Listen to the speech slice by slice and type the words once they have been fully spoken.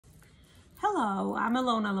Hello, I'm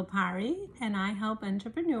Alona Lopari, and I help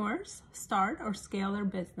entrepreneurs start or scale their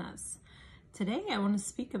business. Today, I want to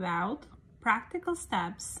speak about practical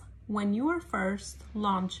steps when you are first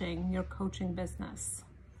launching your coaching business.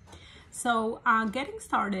 So getting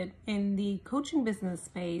started in the coaching business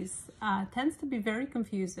space tends to be very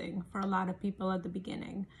confusing for a lot of people at the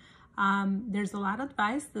beginning. There's a lot of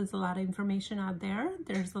advice, there's a lot of information out there.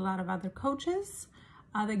 There's a lot of other coaches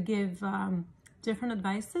that give different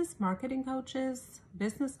advices, marketing coaches,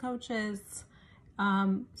 business coaches,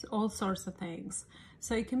 all sorts of things.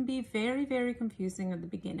 So it can be very, very confusing at the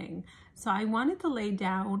beginning. So I wanted to lay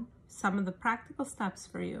down some of the practical steps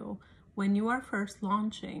for you when you are first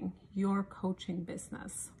launching your coaching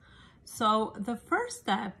business. So the first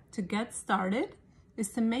step to get started is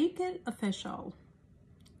to make it official.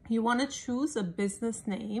 You want to choose a business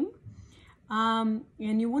name, and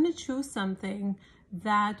you want to choose something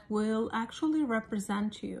that will actually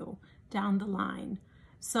represent you down the line.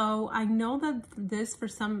 So I know that this for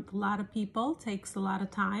a lot of people takes a lot of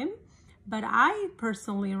time, but I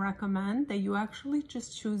personally recommend that you actually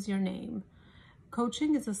just choose your name.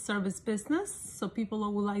 Coaching is a service business, so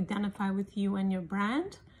people will identify with you and your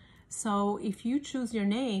brand. So if you choose your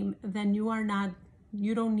name, then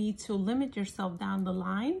you don't need to limit yourself down the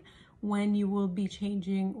line when you will be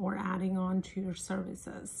changing or adding on to your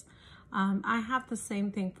services. I have the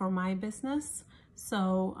same thing for my business,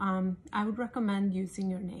 so I would recommend using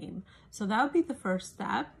your name. So that would be the first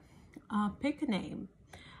step. Pick a name.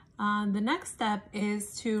 The next step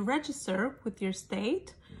is to register with your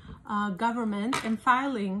state, government, and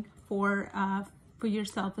filing for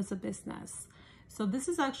yourself as a business. So this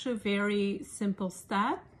is actually a very simple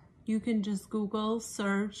step. You can just Google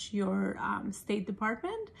search your state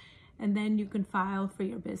department, and then you can file for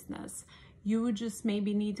your business. You would just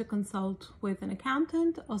maybe need to consult with an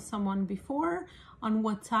accountant or someone before on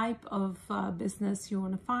what type of business you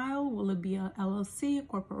want to file. Will it be a LLC, a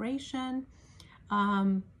corporation,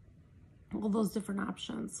 all those different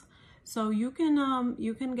options. So you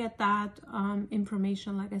can get that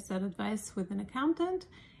information, like I said, advice with an accountant,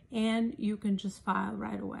 and you can just file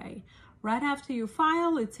right away. Right after you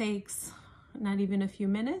file, it takes not even a few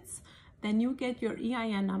minutes, then you get your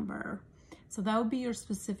EIN number. So that would be your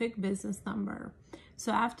specific business number.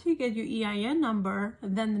 So after you get your EIN number,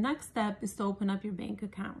 then the next step is to open up your bank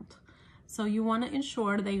account. So you want to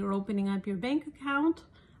ensure that you're opening up your bank account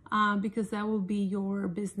because that will be your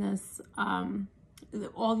business,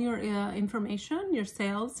 all your information, your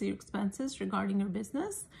sales, your expenses regarding your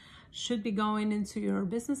business should be going into your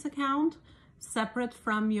business account, separate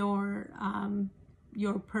from your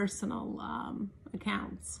personal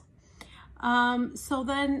accounts. So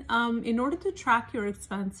then in order to track your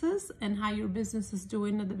expenses and how your business is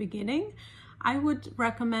doing at the beginning, I would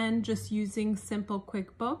recommend just using simple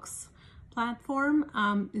QuickBooks platform.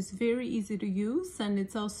 It's very easy to use, and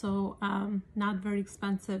it's also not very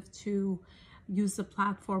expensive to use the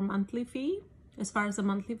platform monthly fee, as far as a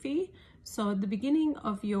monthly fee. So at the beginning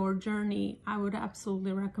of your journey, I would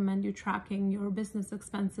absolutely recommend you tracking your business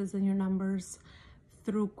expenses and your numbers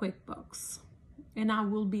through QuickBooks. And I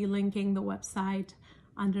will be linking the website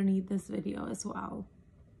underneath this video as well.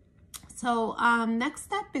 So next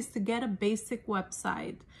step is to get a basic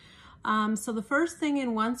website. So the first thing,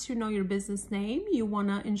 and once you know your business name, you want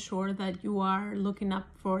to ensure that you are looking up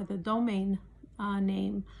for the domain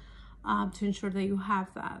name to ensure that you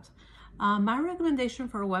have that. My recommendation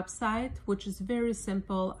for a website, which is very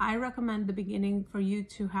simple, I recommend the beginning for you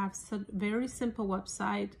to have a very simple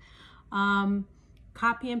website,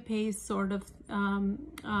 copy and paste sort of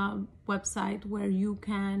website where you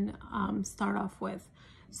can start off with.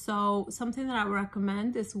 So something that I would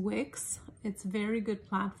recommend is Wix. It's a very good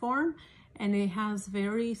platform, and it has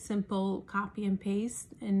very simple copy and paste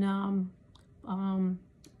and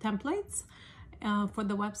templates for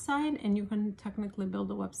the website, and you can technically build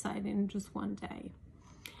a website in just one day.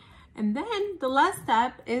 And then the last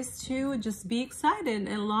step is to just be excited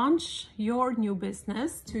and launch your new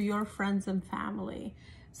business to your friends and family.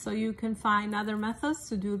 So you can find other methods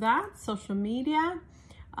to do that, social media,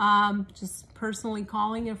 just personally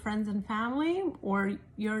calling your friends and family or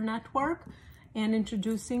your network and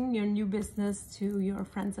introducing your new business to your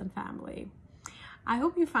friends and family. I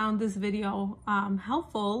hope you found this video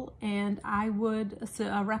helpful, and I would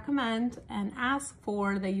recommend and ask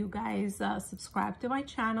for that you guys subscribe to my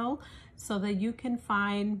channel so that you can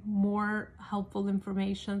find more helpful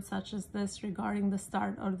information such as this regarding the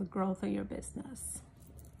start or the growth of your business.